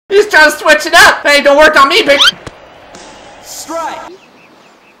He's trying to switch it up. Hey, don't work on me, bitch. Strike.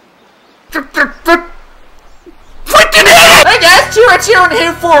 Freaking hit! Hey guys, TRX here and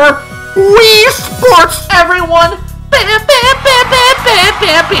here for Wii Sports, everyone.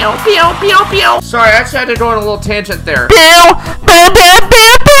 Sorry, I actually had to go on a little tangent there.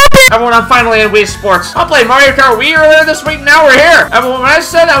 Everyone, I'm finally in Wii Sports. I played Mario Kart Wii earlier this week, now we're here. Everyone, when I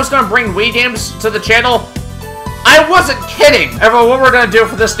said I was going to bring Wii games to the channel, I wasn't kidding. Everyone, what we're going to do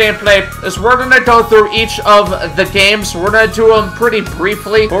for this gameplay is we're going to go through each of the games. We're going to do them pretty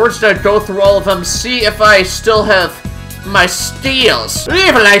briefly, but we're just going to go through all of them, see if I still have my steals.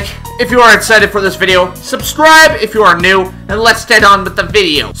 Leave a like if you are excited for this video, subscribe if you are new, and let's get on with the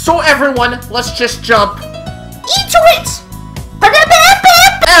video. So everyone, let's just jump into it!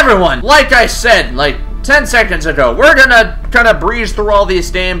 Everyone, like I said, like 10 seconds ago, we're gonna kind of breeze through all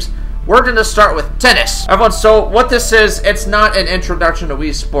these games. We're gonna start with tennis. Everyone, so what this is, it's not an introduction to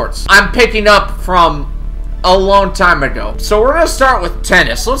Wii Sports. I'm picking up from a long time ago. So we're gonna start with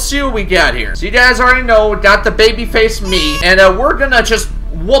tennis. Let's see what we got here. So you guys already know, we got the babyface me, and we're gonna just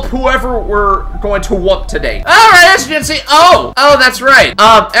whoop whoever we're going to whoop today. Alright, as you can see, oh, that's right.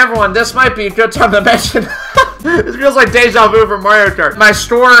 Everyone, this might be a good time to mention, this feels like deja vu from Mario Kart. My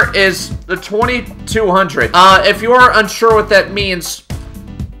store is the 2200. If you are unsure what that means,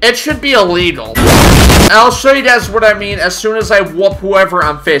 it should be illegal. I'll show you guys what I mean as soon as I whoop whoever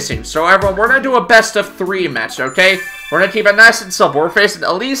I'm facing. So everyone, we're gonna do a best of 3 match, okay? We're gonna keep it nice and simple. We're facing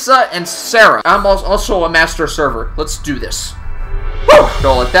Elisa and Sarah. I'm also a master server. Let's do this. Woo!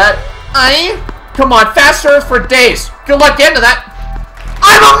 Go like that. Come on, fast serve for days. Good luck getting to that.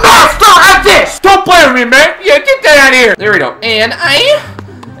 I'm a master at this! Don't play with me, man. Yeah, get that out of here. There we go. And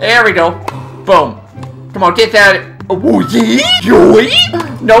there we go. Boom. Come on, get that. Oh,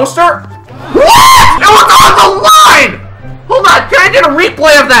 yeah? No, sir. What? It was on the line! Hold on, can I get a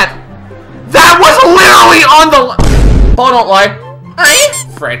replay of that? That was literally on the line. Oh, don't lie.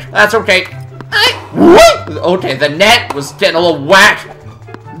 Frick. That's okay. What? Okay, the net was getting a little whack.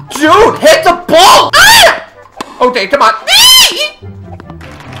 Dude, hit the ball! Okay, come on.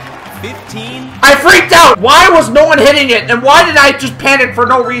 15. I freaked out! Why was no one hitting it? And why did I just panic for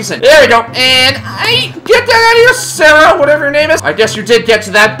no reason? There we go. And get that out of here, Sarah, whatever your name is. I guess you did get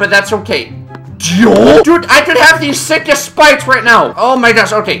to that, but that's okay. Dude, I could have these sickest spikes right now. Oh my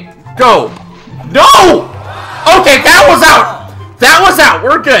gosh, okay. Go. No! Okay, that was out. That was out.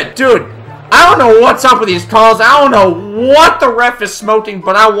 We're good. Dude, I don't know what's up with these calls. I don't know what the ref is smoking,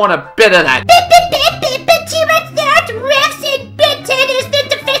 but I want a bit of that.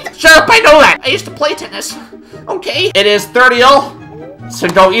 Shut up, I know that. I used to play tennis. Okay. It is 30-0, so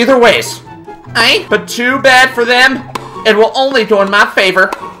go either ways. But too bad for them. It will only go in my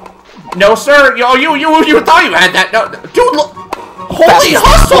favor. No, sir. You thought you had that. No, dude, look. Holy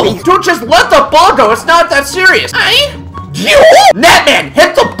hustle. Dude, just let the ball go. It's not that serious. Netman,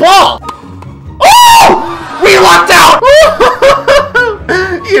 hit the ball. Oh! We lucked out.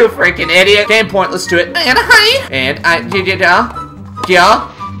 You freaking idiot. Game point. Let's do it. Yeah.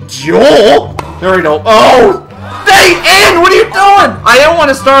 Joel! There we go. Oh! Stay in! What are you doing? I don't want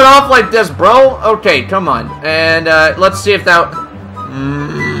to start off like this, bro. Okay, come on. And, let's see if that...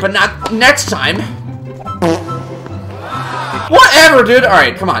 but not next time. Whatever, dude.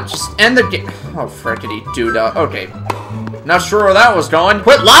 Alright, come on. Just end the game. Oh, frickety dude. Okay. Not sure where that was going.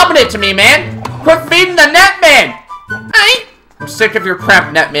 Quit lobbing it to me, man! Quit feeding the net, man! I'm sick of your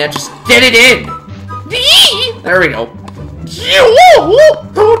crap, net, man. Just get it in! There we go.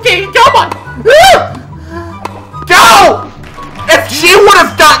 Okay, come on! Go! If she would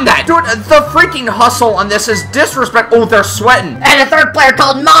have gotten that! Dude, the freaking hustle on this is disrespect. Oh, they're sweating. And a third player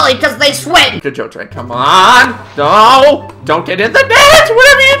called Molly because they sweat. Good joke, Trey. Come on. No! Don't get in the net!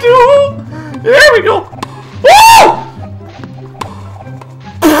 Whatever you do! There we go. Woo!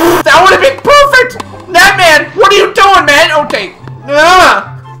 That would have been perfect! Netman, what are you doing, man? Okay.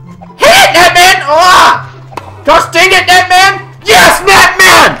 Hit it, Netman! Just ding it, Netman! Yes,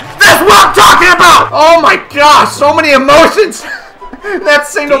 Netman! That's what I'm talking about! Oh my gosh, so many emotions! That's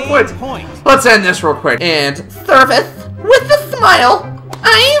single point. Let's end this real quick. And service with a smile.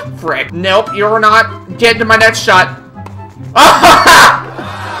 Frick. Nope, you're not getting to my next shot.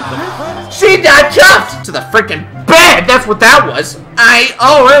 She got jumped to the freaking bed. That's what that was.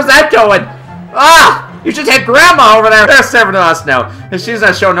 Oh, where's that going? You should take Grandma over there. They're serving to us now. And she's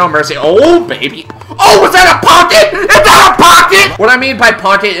gonna show no mercy. Oh, baby. Oh, was that a pocket? Is that a pocket? What I mean by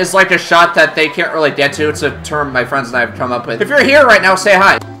pocket is like a shot that they can't really get to. It's a term my friends and I have come up with. If you're here right now, say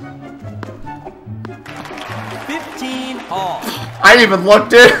hi. 15 all. I didn't even look,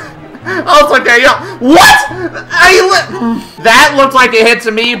 dude. was like, yo, what? That looked like it hit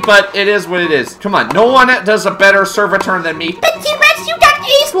to me, but it is what it is. Come on, no one does a better serve return than me. But T-Rex, you got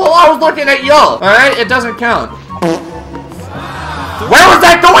ace. Well, I was looking at y'all. All right, it doesn't count. Where was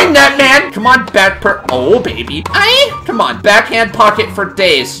that going, net man? Come on, oh, baby. Come on, backhand pocket for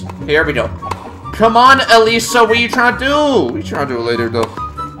days. Here we go. Come on, Elisa, what are you trying to do? What are you trying to do later, though?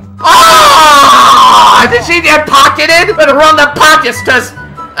 Oh! Did she get pocketed? Better run the pockets, because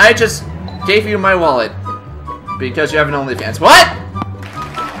I just gave you my wallet. Because you have an OnlyFans. What?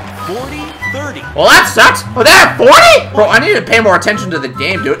 40-30. Well, that sucks. Oh, that 40? Bro, I need to pay more attention to the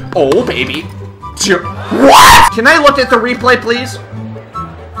game, dude. Oh, baby. What? Can I look at the replay, please?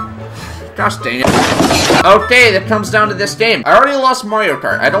 Gosh dang it. Okay, that comes down to this game. I already lost Mario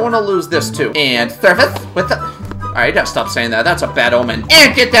Kart. I don't want to lose this, too. And Thervith with the... Alright, gotta stop saying that. That's a bad omen.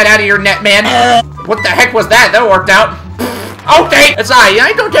 And get that out of your net, man. What the heck was that? That worked out. Okay, it's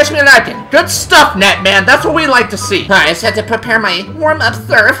I don't catch me a napkin. Good stuff, net man. That's what we like to see. I just had to prepare my warm-up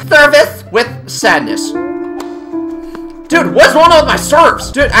Thervith with sadness. Dude, what's going on with my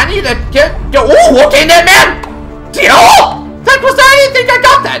serves? Dude, I need to get... Oh, okay, net man. Oh, that was that. I didn't think I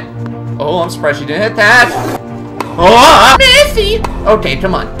got that. Oh, I'm surprised you didn't hit that. Oh, Missy. Okay,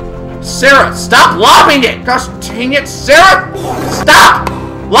 come on. Sarah, stop lobbing it! Gosh dang it, Sarah! Stop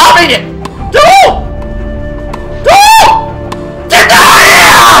lobbing it! Don't! Get out of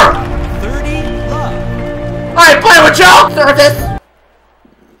here! 30 love. I ain't playing with y'all! Service.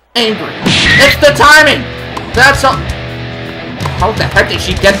 Angry. It's the timing! That's all. How the heck did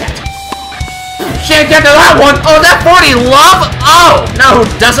she get that? She didn't get to that one! Oh, that 40 love? Oh! No,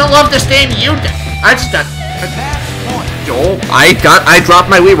 who doesn't love this game? You did. I just got... Oh, I dropped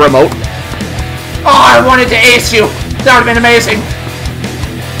my Wii remote. Oh, I wanted to ace you. That would have been amazing.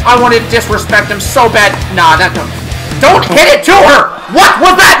 I wanted to disrespect him so bad. Nah, that don't hit it to her. What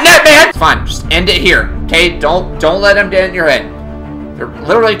was that, net man? Fine, just end it here. Okay, don't let him get in your head. They're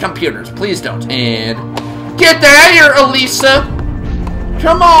literally computers. Please don't. And get that out of here, Elisa.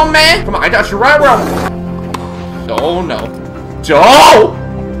 Come on, man. Come on, I got you right where I want. Oh no. Oh!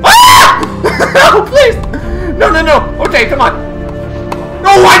 Ah! Oh, please. No. Okay, come on.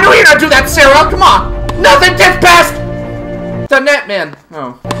 Oh, I knew you were gonna do that, Sarah. Come on. Nothing gets past the net man.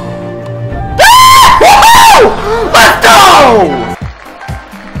 Oh. Let's go!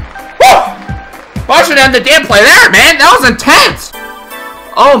 Woo! Well, I should end the gameplay there, man. That was intense.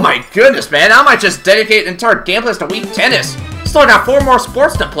 Oh my goodness, man. I might just dedicate entire gameplays to Wii Tennis. Still got 4 more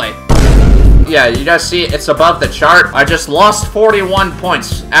sports to play. Yeah, you guys see it's above the chart. I just lost 41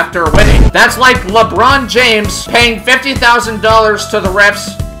 points after winning. That's like LeBron James paying $50,000 to the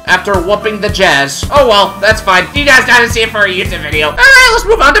refs after whooping the Jazz. Oh well, that's fine. You guys gotta see it for a YouTube video. Alright, let's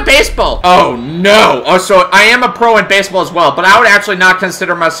move on to baseball. Oh no. Oh, so I am a pro in baseball as well, but I would actually not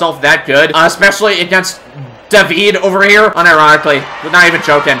consider myself that good, especially against David over here, unironically. But not even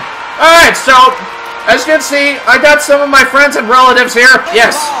joking. Alright, so as you can see, I got some of my friends and relatives here.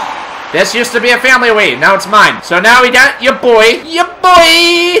 Yes. This used to be a family Wii, now it's mine. So now we got your boy.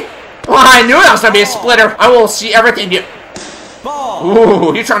 Well, I knew that was gonna be a splitter. I will see everything you...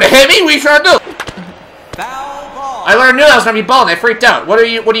 Ooh, you trying to hit me? What are you trying to do? Ball. I knew that was gonna be ball and I freaked out. What are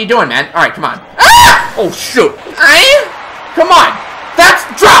you doing, man? Alright, come on. Ah! Oh shoot. Come on. That's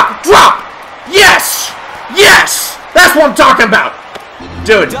drop! Yes! That's what I'm talking about!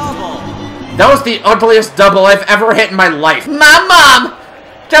 Dude. Double. That was the ugliest double I've ever hit in my life. My mom!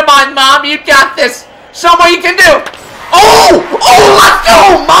 Come on, Mom, you got this. Show me what you can do. Oh, let's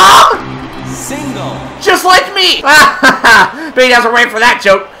go, Mom. Single. Just like me. But he doesn't wait for that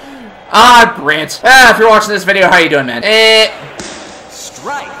joke. Grant. If you're watching this video, how you doing, man?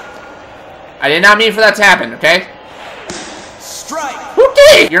 Strike. I did not mean for that to happen, okay? Strike.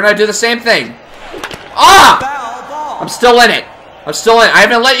 Okay. You're gonna do the same thing. Foul ball. I'm still in it. I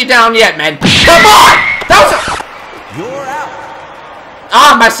haven't let you down yet, man. Come on. That was a... You're out.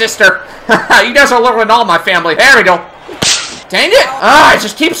 My sister. You guys are looking at all my family. There we go. Dang it. I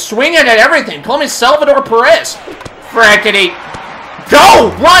just keep swinging at everything. Call me Salvador Perez. Frackety.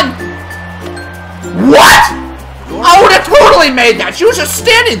 Go! Run! What? I would have totally made that. She was just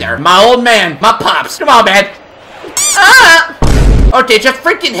standing there. My old man. My pops. Come on, man. Okay, just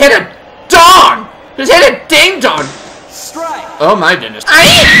freaking hit a dong. Just hit a ding-dong. Strike. Oh, my goodness.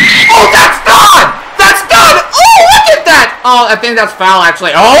 Oh, that's done! That's done! Oh, look at that! Oh, I think that's foul,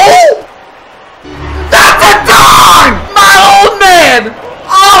 actually. Oh! That's a dong! My old man!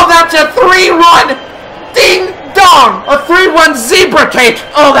 Oh, that's a 3-run ding-dong! A 3-run zebra cake!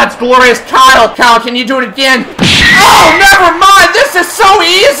 Oh, that's glorious. Kyle, can you do it again? Oh, never mind! This is so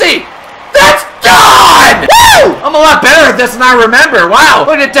easy! That's done! Woo! I'm a lot better at this than I remember. Wow.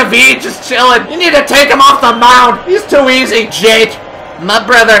 Look at David just chilling. You need to take him off the mound. He's too easy. Jake, my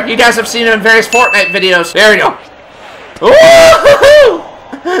brother. You guys have seen him in various Fortnite videos. There we go. Ooh!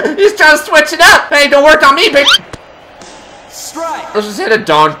 He's trying to switch it up. Hey, don't work on me, bitch. Strike. Let's just hit it,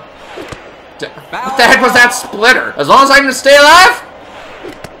 Dawn. What the heck was that splitter? As long as I can stay alive?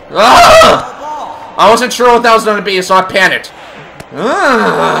 Ugh! I wasn't sure what that was going to be, so I panicked.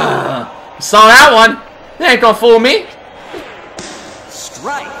 Saw that one. They ain't gonna fool me.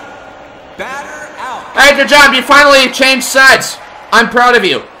 Strike. Batter out. Hey, good job. You finally changed sides. I'm proud of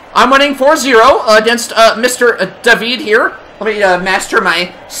you. I'm winning 4-0 against Mr. David here. Let me master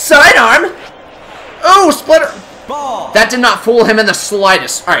my sidearm. Oh, splitter. Ball. That did not fool him in the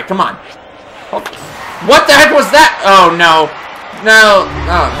slightest. All right, come on. Oh. What the heck was that? Oh, no. No.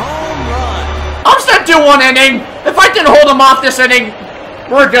 Oh. Home run. I'm just gonna do one inning. If I can hold him off this inning,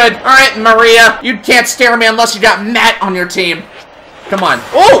 we're good. All right, Maria. You can't scare me unless you got Matt on your team. Come on.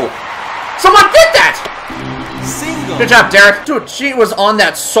 Oh! Someone did that! Single. Good job, Derek. Dude, she was on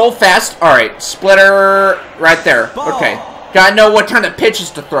that so fast. All right, splitter right there. Ball. Okay. Gotta know what kind of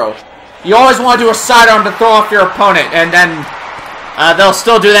pitches to throw. You always want to do a sidearm to throw off your opponent, and then they'll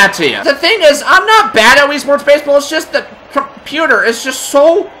still do that to you. The thing is, I'm not bad at Wii Sports Baseball. It's just the computer is just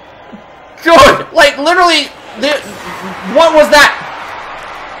so good. Like, literally, what was that?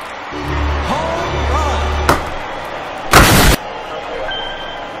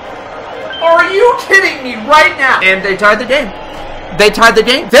 Are you kidding me right now? And they tied the game. They tied the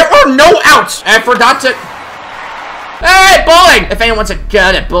game. There are no outs. I forgot to... Hey, bowling! If anyone's a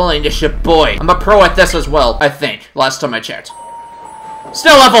god at bowling, it's your boy. I'm a pro at this as well, I think. Last time I checked.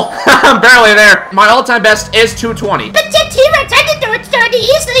 Still level. I'm barely there. My all-time best is 220. But T-Rex, I can do it 30,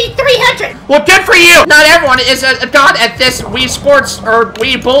 easily 300. Well, good for you. Not everyone is a god at this Wii Sports or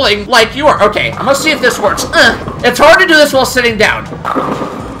Wii Bowling like you are. Okay, I'm gonna see if this works. It's hard to do this while sitting down.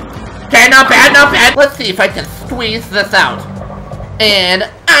 Okay, not bad, not bad. Let's see if I can squeeze this out. And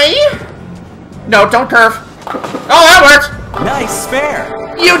no, don't curve. Oh, that worked. Nice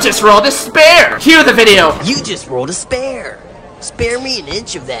spare. You just rolled a spare. Cue the video. You just rolled a spare. Spare me an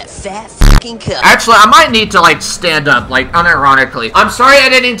inch of that fat fucking cup. Actually, I might need to, like, stand up, like, unironically. I'm sorry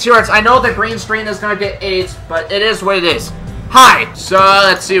editing T-Rex. I know the green screen is gonna get AIDS, but it is what it is. Hi. So,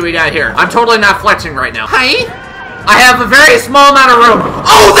 let's see what we got here. I'm totally not flexing right now. Hi. I have a very small amount of room.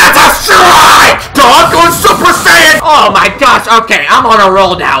 Oh, that's a strike! Dog going Super Saiyan! Oh my gosh, okay, I'm on a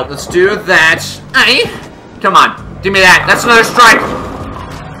roll now. Let's do that. Hey, come on, give me that. That's another strike.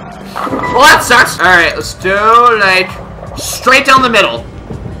 Well, that sucks. All right, let's do, like, straight down the middle.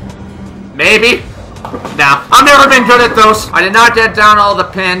 Maybe. No, I've never been good at those. I did not get down all the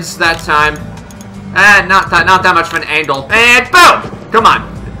pins that time. Not that much of an angle. And boom! Come on.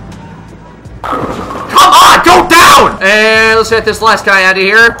 Come on, go down! And let's get this last guy out of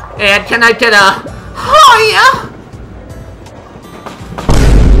here. And can I get a... Oh, yeah.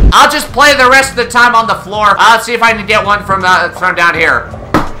 I'll just play the rest of the time on the floor. Let's see if I can get one from down here.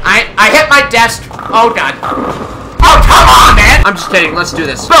 I hit my desk. Oh, God. Oh, come on, man! I'm just kidding. Let's do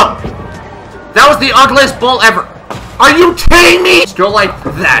this. Boom! That was the ugliest bull ever. Are you kidding me? Let's go like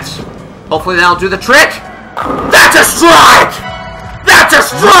that. Hopefully that'll do the trick. That's a strike! That's a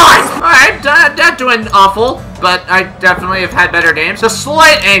strike! Alright, not doing awful, but I definitely have had better games. A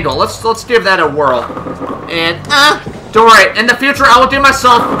slight angle. Let's give that a whirl. And, don't worry. In the future, I will do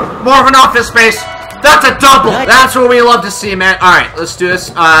myself more of an office space. That's a double! That's what we love to see, man. Alright, let's do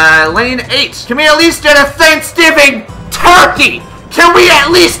this. Lane 8. Can we at least get a Thanksgiving turkey? Can we at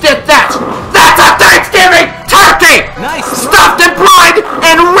least get that? That's a Thanksgiving turkey! Nice. Stuffed and primed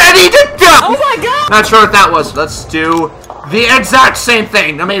and ready to go! Oh my God! Not sure what that was. Let's do the exact same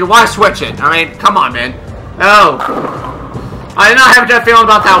thing. I mean, why switch it? I mean, come on, man. Oh. I did not have a good feeling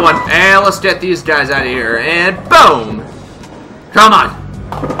about that one. And let's get these guys out of here. And boom. Come on.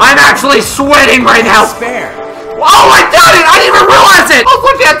 I'm actually sweating right now. Spare. Oh, I got it! I didn't even realize it! I was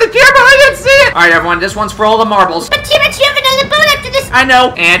looking at the camera, I didn't see it! Alright, everyone, this one's for all the marbles. But T-Rex, you have another boat after this. I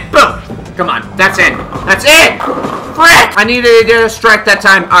know. And boom. Come on. That's it. That's it! Frick! I needed to get a strike that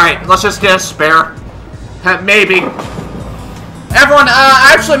time. Alright, let's just get a spare. Maybe. Everyone,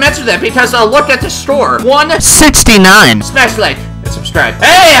 I actually mentioned that because look at the score. 169. Smash like and subscribe.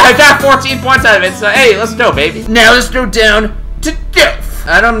 Hey, I got 14 points out of it, so hey, let's go, baby. Now let's go down to death.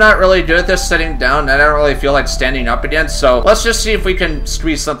 I'm not really good at this sitting down. I don't really feel like standing up again, so let's just see if we can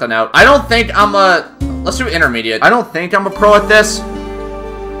squeeze something out. I don't think I'm a... Let's do intermediate. I don't think I'm a pro at this.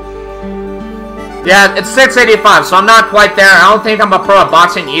 Yeah, it's 685, so I'm not quite there. I don't think I'm a pro at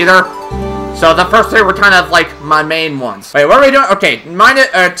boxing either. So the first three were kind of like my main ones. Wait, what are we doing? Okay,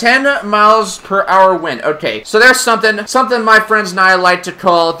 10 miles per hour wind. Okay, so there's something my friends and I like to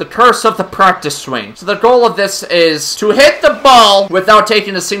call the curse of the practice swing. So the goal of this is to hit the ball without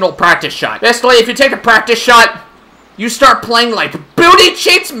taking a single practice shot. Basically, if you take a practice shot, you start playing like Booty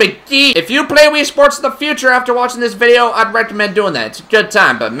Cheats McGee. If you play Wii Sports in the future after watching this video, I'd recommend doing that. It's a good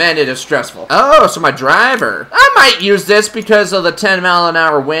time, but man, it is stressful. Oh, so my driver. I might use this because of the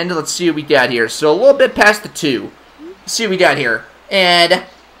 10-mile-an-hour wind. Let's see what we got here. So a little bit past the 2. Let's see what we got here. And,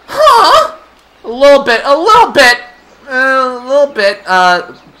 a little bit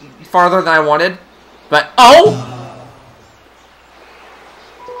farther than I wanted. But, oh!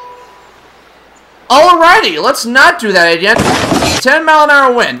 Alrighty, let's not do that again.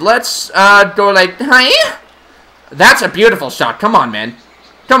 10-mile-an-hour wind. Let's go like, hi. That's a beautiful shot. Come on, man.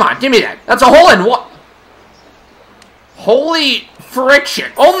 Come on, give me that. That's a hole in one. Holy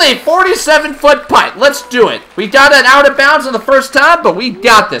friction. Only 47-foot putt. Let's do it. We got it out of bounds on the first time, but we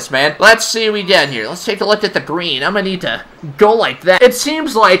got this, man. Let's see what we get here. Let's take a look at the green. I'm gonna need to go like that. It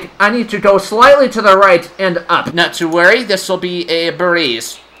seems like I need to go slightly to the right and up. Not to worry, this will be a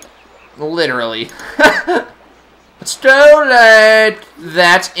breeze. Literally. Let's go like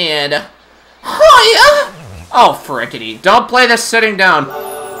that and... Hiya! Oh, frickety. Don't play this sitting down.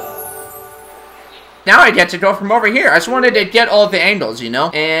 Now I get to go from over here. I just wanted to get all of the angles, you know?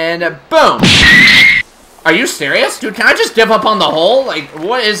 And boom! Are you serious? Dude, can I just give up on the hole? Like,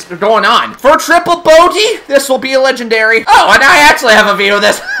 what is going on? For triple bogey, this will be a legendary. Oh, and I actually have a view of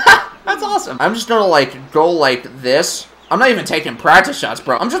this. That's awesome. I'm just gonna, like, go like this. I'm not even taking practice shots,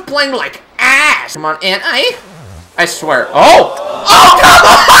 bro. I'm just playing like ass. Come on, and I swear. Oh! Oh, come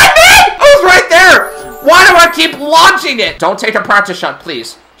on, man! I was right there! Why do I keep launching it? Don't take a practice shot,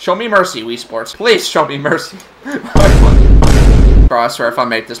 please. Show me mercy, Wii Sports. Please show me mercy. Bro, I swear if I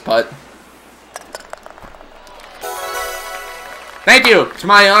make this putt. Thank you to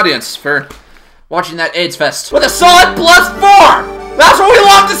my audience for watching that AIDS Fest. With a solid +4! That's what we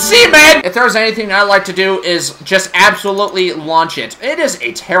love to see, man! If there's anything I like to do is just absolutely launch it. It is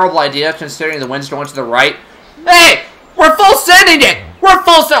a terrible idea considering the wind's going to the right. Hey! We're full sending it! We're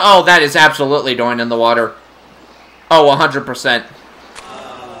full send- Oh, that is absolutely going in the water. Oh, 100%.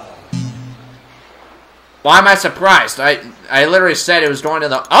 Why am I surprised? I literally said it was going to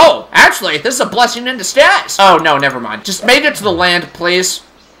the- Oh! Actually, this is a blessing in disguise! Oh, no, never mind. Just make it to the land, please.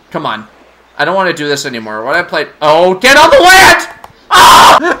 Come on. I don't want to do this anymore. What I played- Oh, get on the land!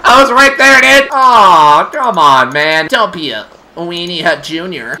 Oh! I was right there, dude! Oh, come on, man. Don't be a Weenie Hut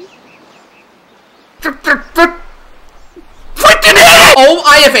Jr. Freaking hit! Oh,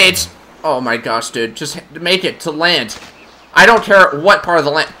 I have AIDS! Oh my gosh, dude. Just make it to land. I don't care what part of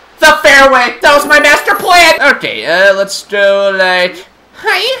the land- The fairway! That was my master plan! Okay, let's do like...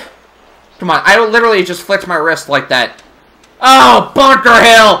 Hi! Come on, I literally just flicked my wrist like that. Oh, Bunker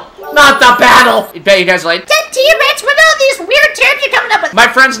Hill! Not the battle! I bet you guys like... That T-Rex with all these weird terms you're coming up with. My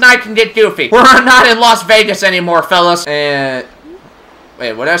friends and I can get goofy. We're not in Las Vegas anymore, fellas. Wait,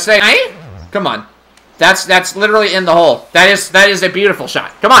 what did I say? Hi? Come on. That's literally in the hole. That is a beautiful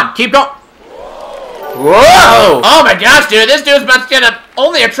shot. Come on, keep going. Whoa! Oh my gosh, dude, this dude's about to get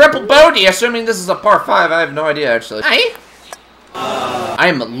only a triple bogey, assuming this is a par 5. I have no idea, actually. Hi? I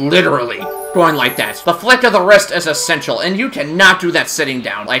am literally going like that. The flick of the wrist is essential, and you cannot do that sitting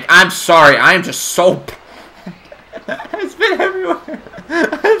down. Like, I'm sorry, I am just so bad. It's been everywhere.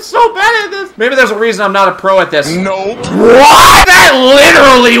 I'm so bad at this. Maybe there's a reason I'm not a pro at this. Nope. What? That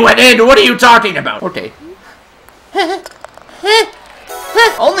literally went in. What are you talking about? Okay.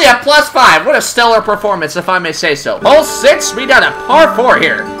 Only a +5. What a stellar performance, if I may say so. Hole 6, we got a par 4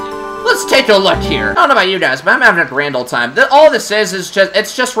 here. Let's take a look here. I don't know about you guys, but I'm having a grand old time. All this is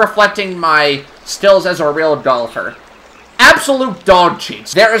just reflecting my skills as a real golfer. Absolute dog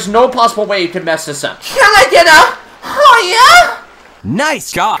cheats. There is no possible way you could mess this up. Can I get a... Oh, yeah?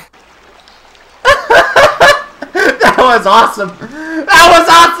 Nice shot. That was awesome. That was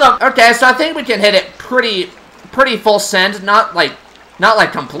awesome. Okay, so I think we can hit it pretty full send. Not like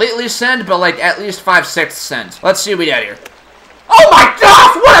completely send, but like at least 5/6 send. Let's see what we got here. Oh my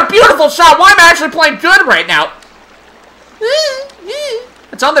gosh, what a beautiful shot. Why am I actually playing good right now?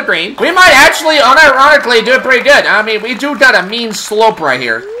 It's on the green. We might actually, unironically, do it pretty good. I mean, we do got a mean slope right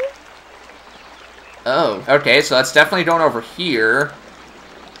here. Oh, okay, so that's definitely going over here.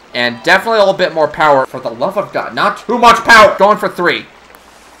 And definitely a little bit more power. For the love of God, not too much power. Going for 3.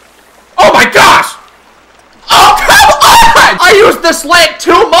 Oh my gosh! Oh, come on! I used this leg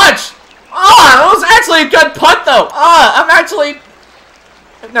too much! Oh, that was actually a good putt, though. I'm actually...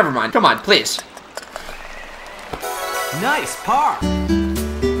 Never mind. Come on, please. Nice par.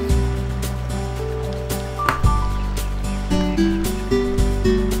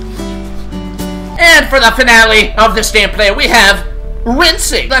 for the finale of this gameplay, we have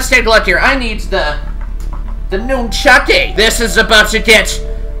rinsing. Let's take a look here. I need the nunchucky. This is about to get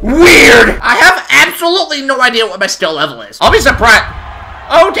weird. I have absolutely no idea what my skill level is. I'll be surprised.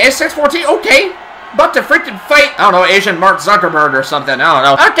 Okay, 614. Okay. About to freaking fight, I don't know, Asian Mark Zuckerberg or something. I don't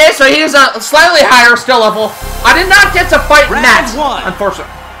know. Okay, so he's a slightly higher skill level. I did not get to fight Matt, unfortunately.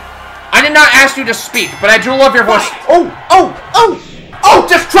 I did not ask you to speak, but I do love your voice. Oh,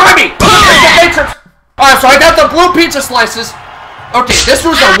 just try me! Alright, so I got the blue pizza slices. Okay, this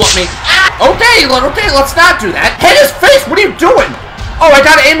was gonna whoop me. Okay, let's not do that. Hit his face, what are you doing? Oh, I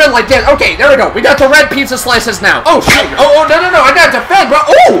gotta aim it like this. Okay, there we go. We got the red pizza slices now. Oh, shoot. Oh, no, I gotta defend, bro.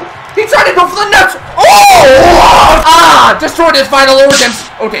 Oh! He tried to go for the nuts! Oh! Destroyed his vital organs!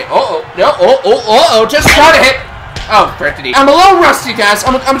 Okay, just try to hit. Oh, frickity. I'm a little rusty, guys.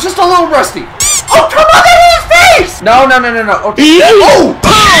 I'm just a little rusty. Oh, come on, that hit his face! No. Okay. Oh!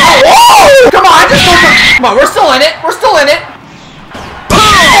 Come on, come on, we're still in it.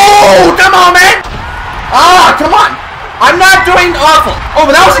 Oh, come on, man! Come on. I'm not doing awful. Oh,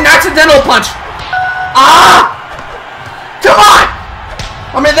 but that was an accidental punch. Come on!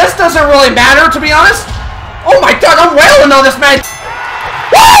 I mean, this doesn't really matter, to be honest. Oh my god, I'm wailing on this man.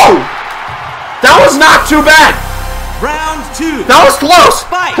 Whoa! That was not too bad. Round 2. That was close.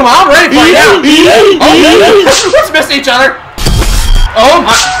 Fight. Come on, I'm ready for it now. Let's miss each other. Oh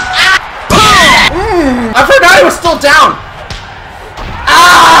my. I forgot he was still down.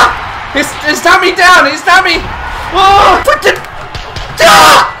 He's got me down. He's got me. Oh, freaking.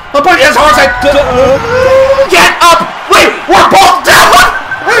 I'm putting it as hard as I. Get up. Wait, we're both down.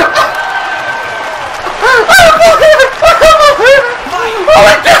 Oh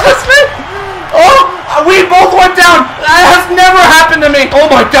my goodness, man! Oh, we both went down! That has never happened to me! Oh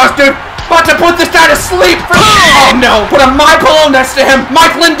my gosh, dude! About to put this guy to sleep! Oh no! Put a My Pillow next to him!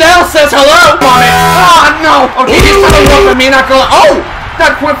 Mike Lindell says hello! Come on, man! Oh no! Okay, he's trying to look at me, not gonna. Oh!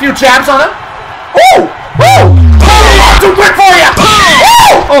 Got a few jabs on him! Oh! Too quick for you!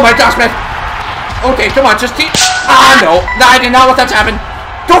 Oh my gosh, man! Okay, come on, just keep. No. I did not want that to happen.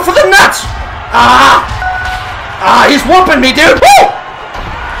 Go for the nuts! He's whooping me, dude! Woo!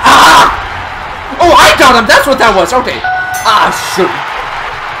 Oh, I got him! That's what that was! Okay. Shoot.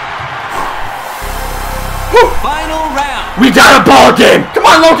 Woo. Final round. We got a ball game! Come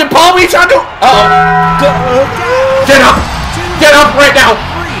on, Logan Paul, what are you trying to do? Get up! Get up right now!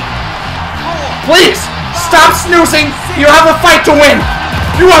 3, 4. Please! Stop snoozing! You have a fight to win!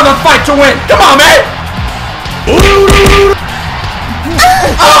 You have a fight to win! Come on, man!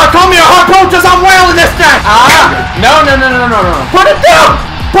 Call me a hard pro because I'm wailing this guy! No. Put it down!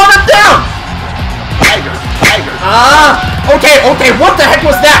 Put it down! Tiger. Okay, what the heck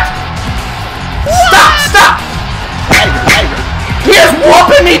was that? Stop! Tiger. He is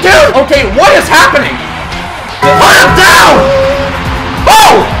whooping me, dude! Okay, what is happening? Put him down!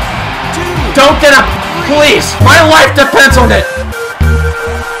 Oh! Don't get up, please! My life depends on it!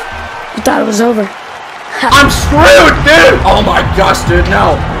 You thought it was over. I'm screwed, dude! Oh my gosh, dude,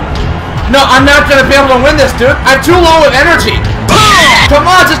 no. No, I'm not gonna be able to win this, dude. I'm too low of energy. Come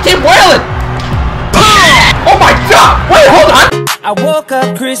on, just keep wailing. Oh my god! Wait, hold on. I woke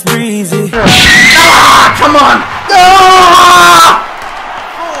up Chris Breezy. Come on.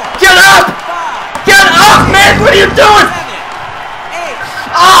 Get up! Get up, man! What are you doing? 7, 8.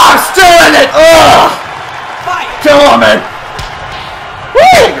 I'm still in it. Come on, man.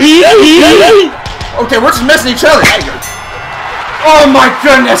 Woo! Okay, we're just missing each other. Oh my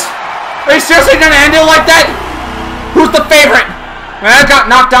goodness! Are you seriously gonna end it like that? Who's the favorite? I got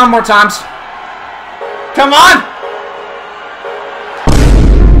knocked down more times. Come on!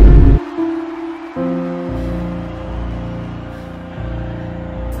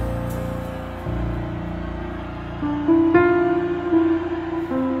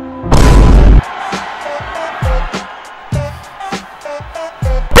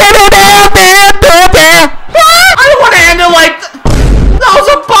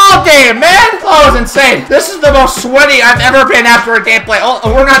 Man, that was insane. This is the most sweaty I've ever been after a gameplay. Oh,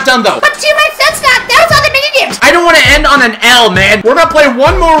 we're not done though. But T-Rex, that's not. That was all the mini games. I don't want to end on an L, man. We're gonna play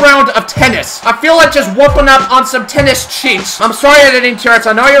one more round of tennis. I feel like just whooping up on some tennis cheats. I'm sorry, editing T-Rex.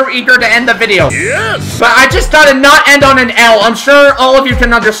 I know you're eager to end the video. Yes. But I just gotta not end on an L. I'm sure all of you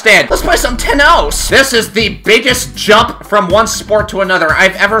can understand. Let's play some tennis. This is the biggest jump from one sport to another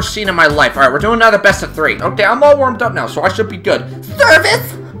I've ever seen in my life. All right, we're doing another best of 3. Okay, I'm all warmed up now, so I should be good.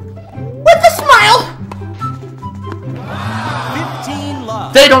 Service. With a smile! 15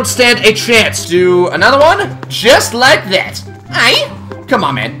 love. They don't stand a chance. Do another one? Just like that. Aye? Come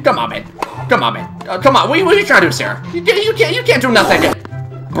on, man. Come on. What are you trying to do, Sarah? You can't do nothing.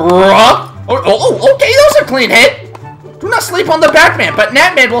 Bruh. Okay, those are clean hit. Do not sleep on the Batman, but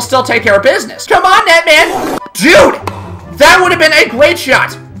Netman will still take care of business. Come on, Netman. Dude, that would have been a great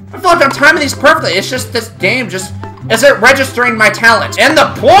shot. I feel like I'm timing these perfectly. It's just this game just isn't registering my talent. And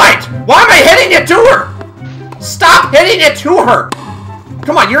the point! Why am I hitting it to her? Stop hitting it to her.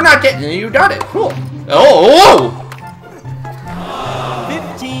 Come on, you're not getting... You got it. Cool. Oh!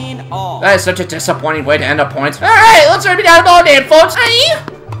 15 all. That is such a disappointing way to end up points. Alright, let's rip it down the ball game, folks.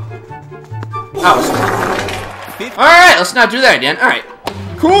 Alright, let's not do that again. Alright.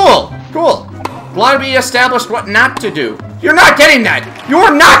 Cool. Cool. Glad we established what not to do. You're not getting that.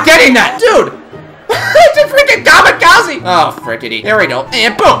 You're not getting that. Dude. It's a freaking kamikaze. Oh, frickety. There we go.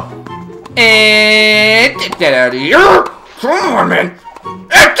 And boom. And get that out of here. Come on, man. And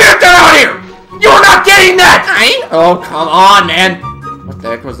get that out of here. You're not getting that. Oh, come on, man. What the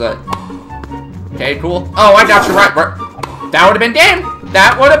heck was that? Okay, cool. Oh, I got you right. That would have been damn.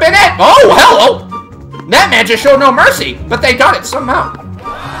 That would have been it. Oh, hello. That man just showed no mercy, but they got it somehow.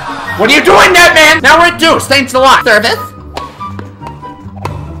 What are you doing, Netman? Now we're at deuce. Thanks a lot. Service.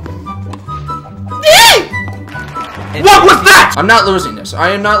 What was that? I'm not losing this.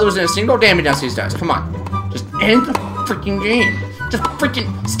 I am not losing a single damage against these guys. Come on. Just end the freaking game. Just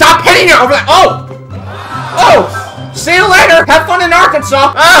freaking stop hitting it over there. Oh! Oh! See you later. Have fun in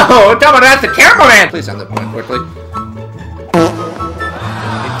Arkansas. Oh, tell me that's the cameraman. Please end the point quickly.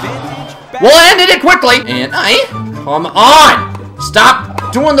 We'll end it quickly. And come on.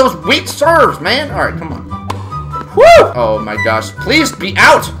 Stop doing those weak serves, man. All right, come on. Woo! Oh my gosh. Please be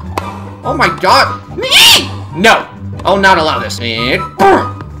out. Oh my god. No. I'll not allow this. And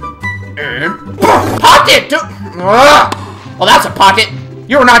pocket, dude. Well, that's a pocket.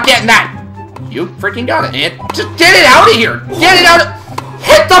 You're not getting that. You freaking got it. And just get it out of here. Get it out of...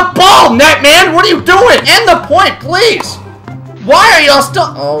 Hit the ball, Netman. What are you doing? End the point, please. Why are y'all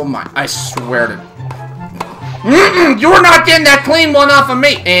still... Oh my... I swear to... You're not getting that clean one off of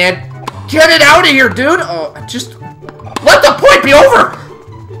me. And get it out of here, dude. Oh, just... Let the point be over.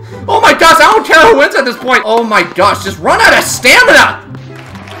 Oh my gosh, I don't care who wins at this point. Oh my gosh, just run out of stamina.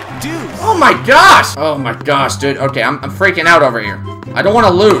 Dude. Oh my gosh. Oh my gosh, dude. Okay, I'm freaking out over here. I don't want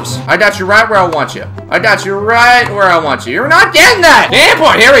to lose. I got you right where I want you. I got you right where I want you. You're not getting that. Damn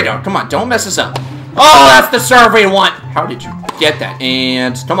boy, here we go. Come on, don't mess this up. Oh, that's the serve we want. How did you get that?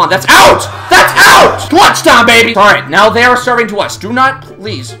 And come on, that's out. That's out. Clutch time, baby. All right, now they are serving to us. Do not,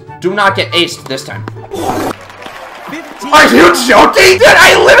 please, do not get aced this time. Are you joking? Dude,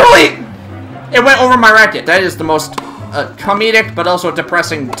 I literally... It went over my racket. That is the most comedic, but also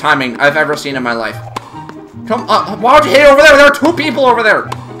depressing timing I've ever seen in my life. Come on. Why would you hit it over there? There are two people over there.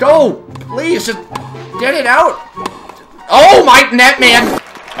 Go. Please, just get it out. Oh, my Netman.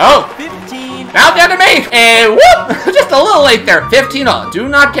 Oh. 15. Now down to me. And whoop. Just a little late there. 15 all. Do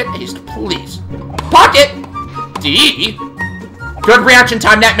not get aced, please. Pocket. D. Good reaction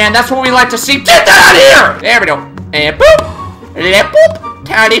time, Netman. That's what we like to see. Get that out of here. There we go. And boop, and boop,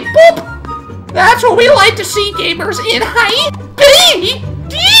 tiny boop. That's what we like to see, gamers. In high D.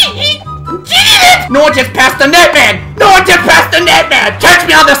 No one just passed the Netman. No one just passed the Netman. Catch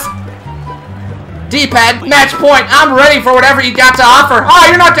me on this D-pad. Match point. I'm ready for whatever you got to offer. Oh,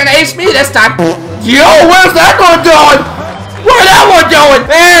 you're not gonna ace me this time. Yo, where's that one going? Where's that one going?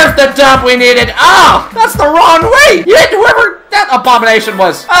 There's the dump we needed. Oh, that's the wrong way. You hit whoever that abomination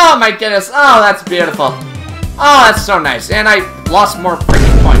was. Oh my goodness. Oh, that's beautiful. Oh, that's so nice. And I lost more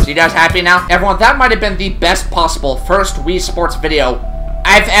freaking points. You guys happy now? Everyone, that might have been the best possible first Wii Sports video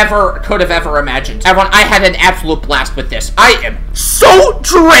could have ever imagined. Everyone, I had an absolute blast with this. I am so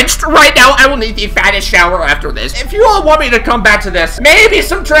drenched right now. I will need the fattest shower after this. If you all want me to come back to this, maybe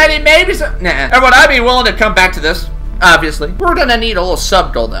some training, maybe some... Nah. Everyone, I'd be willing to come back to this, obviously. We're gonna need a little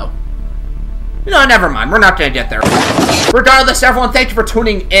sub goal, though. No, never mind. We're not gonna get there. Regardless, everyone, thank you for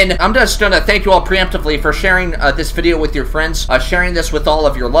tuning in. I'm just gonna thank you all preemptively for sharing this video with your friends, sharing this with all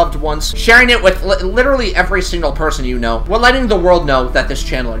of your loved ones, sharing it with literally every single person you know. We're letting the world know that this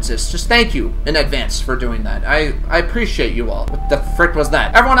channel exists. Just thank you in advance for doing that. I appreciate you all. What the frick was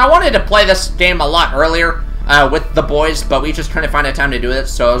that? Everyone, I wanted to play this game a lot earlier. With the boys, but we just couldn't find a time to do it,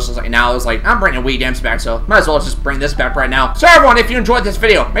 so I was just like, now I was like, I'm bringing Wii games back, so might as well just bring this back right now. So everyone, if you enjoyed this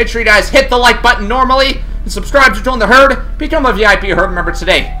video, make sure you guys hit the like button normally, and subscribe to join the herd, become a VIP herd member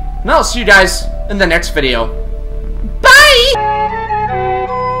today, and I'll see you guys in the next video.